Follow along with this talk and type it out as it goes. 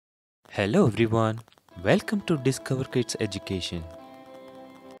Hello everyone, welcome to Discover Kids Education.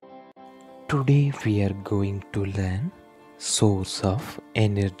 Today we are going to learn source of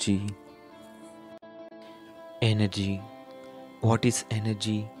energy. Energy. What is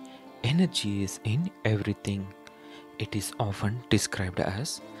energy? Energy is in everything. It is often described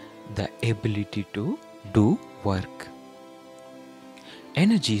as the ability to do work.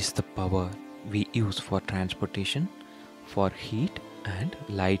 Energy is the power we use for transportation, for heat and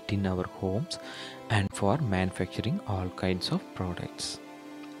light in our homes, and for manufacturing all kinds of products.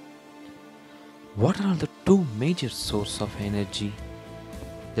 What are the two major sources of energy?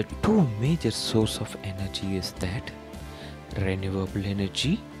 The two major sources of energy is that renewable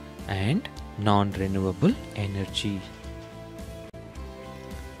energy and non-renewable energy.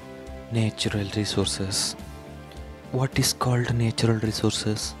 Natural resources. What is called natural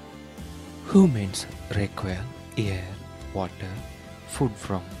resources? Humans require air, water, food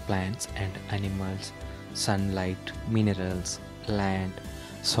from plants and animals, sunlight, minerals, land,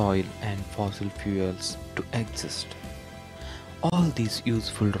 soil and fossil fuels to exist. All these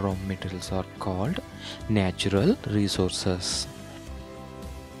useful raw materials are called natural resources.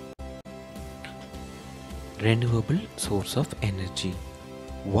 Renewable source of energy.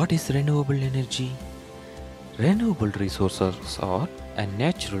 What is renewable energy? Renewable resources are a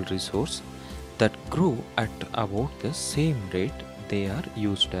natural resource that grow at about the same rate they are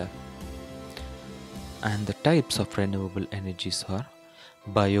used at. And the types of renewable energies are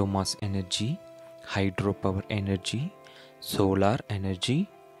biomass energy, hydropower energy, solar energy,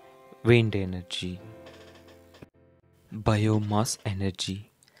 wind energy. Biomass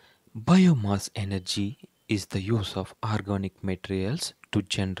energy. Biomass energy is the use of organic materials to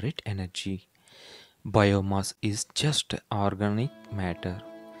generate energy. Biomass is just organic matter.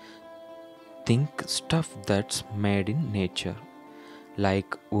 Think stuff that's made in nature,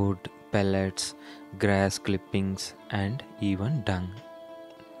 like wood, pellets, grass clippings, and even dung.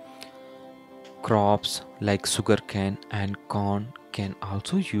 Crops like sugarcane and corn can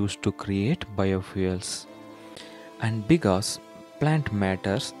also use to create biofuels. And because plant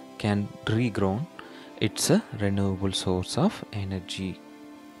matters can regrown, it's a renewable source of energy.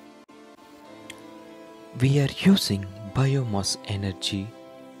 We are using biomass energy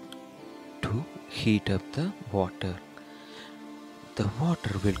to heat up the water. The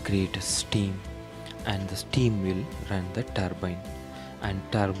water will create a steam, and the steam will run the turbine, and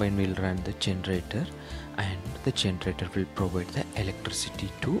turbine will run the generator, and the generator will provide the electricity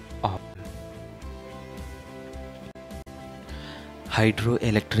to all.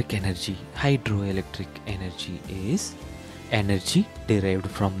 Hydroelectric energy. Hydroelectric energy is energy derived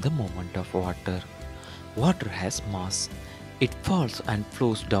from the movement of water. Water has mass. It falls and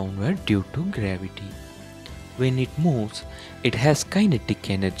flows downward due to gravity. When it moves, it has kinetic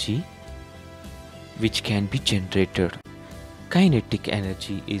energy which can be generated. Kinetic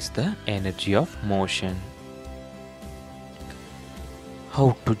energy is the energy of motion.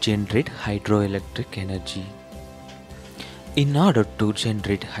 How to generate hydroelectric energy? In order to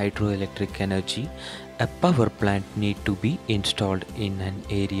generate hydroelectric energy, a power plant needs to be installed in an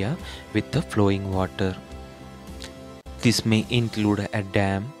area with the flowing water. This may include a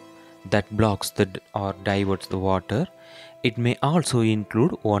dam that blocks or diverts the water. It may also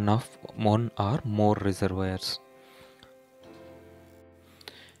include one or more reservoirs.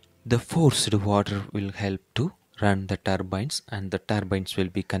 The forced water will help to run the turbines, and the turbines will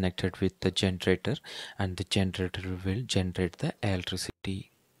be connected with the generator, and the generator will generate the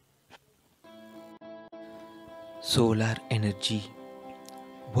electricity. Solar energy.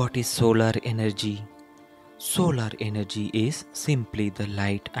 What is solar energy? Solar energy is simply the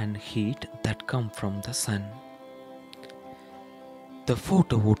light and heat that come from the sun. The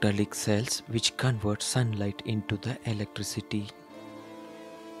photovoltaic cells which convert sunlight into the electricity.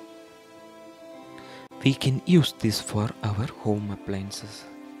 We can use this for our home appliances.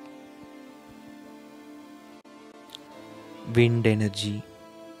 Wind energy.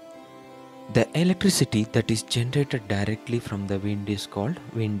 The electricity that is generated directly from the wind is called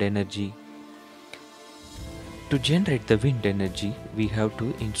wind energy. To generate the wind energy, we have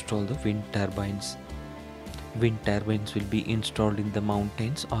to install the wind turbines. Wind turbines will be installed in the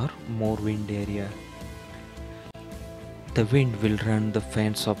mountains or more wind area. The wind will run the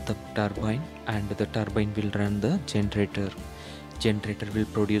fans of the turbine, and the turbine will run the generator. Generator will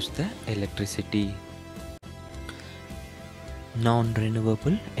produce the electricity.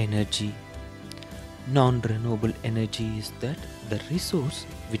 Non-renewable energy. Non-renewable energy is that the resource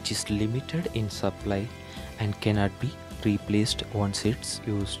which is limited in supply and cannot be replaced once it's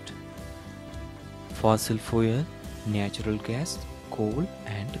used. Fossil fuel, natural gas, coal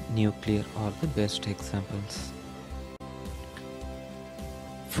and nuclear are the best examples.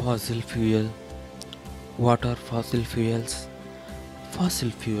 Fossil fuel. What are fossil fuels? Fossil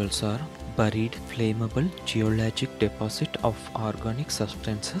fuels are buried flammable geologic deposit of organic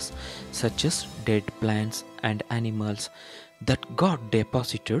substances such as dead plants and animals that got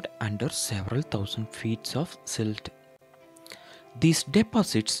deposited under several thousand feet of silt. These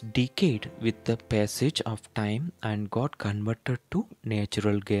deposits decayed with the passage of time and got converted to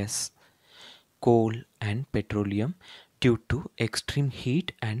natural gas, coal and petroleum due to extreme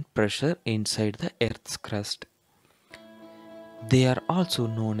heat and pressure inside the Earth's crust. They are also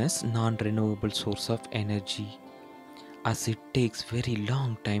known as non-renewable source of energy, as it takes very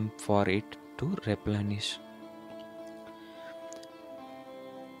long time for it to replenish.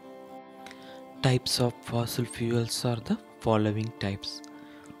 Types of fossil fuels are the following types: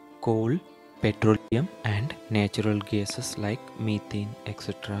 coal, petroleum and natural gases like methane,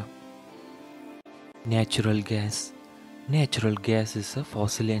 etc. Natural gas. Natural gas is a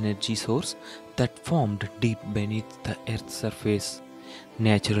fossil energy source that formed deep beneath the Earth's surface.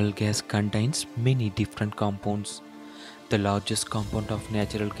 Natural gas contains many different compounds. The largest compound of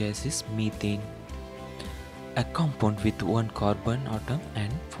natural gas is methane, a compound with one carbon atom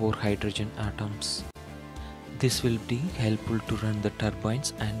and four hydrogen atoms. This will be helpful to run the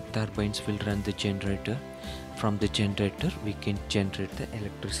turbines, and turbines will run the generator. From the generator we can generate the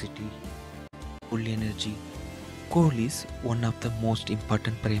electricity. Coal energy. Coal is one of the most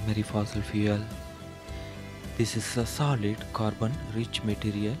important primary fossil fuel. This is a solid carbon rich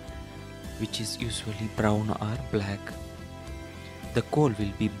material which is usually brown or black. The coal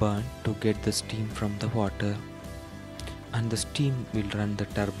will be burned to get the steam from the water, and the steam will run the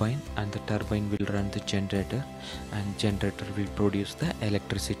turbine, and the turbine will run the generator, and generator will produce the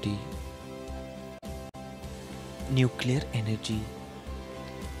electricity. Nuclear energy.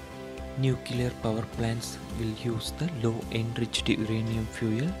 Nuclear power plants will use the low enriched uranium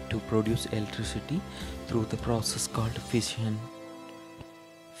fuel to produce electricity through the process called fission.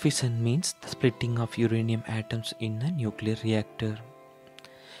 Fission means the splitting of uranium atoms in a nuclear reactor.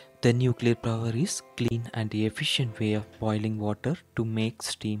 The nuclear power is clean and efficient way of boiling water to make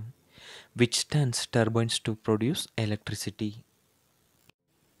steam, which turns turbines to produce electricity.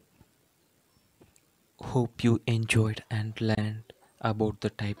 Hope you enjoyed and learned about the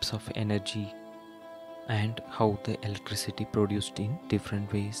types of energy and how the electricity produced in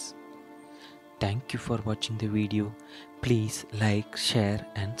different ways. Thank you for watching the video. Please like, share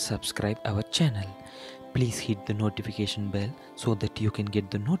and subscribe our channel. Please hit the notification bell so that you can get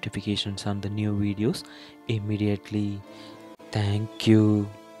the notifications on the new videos immediately. Thank you.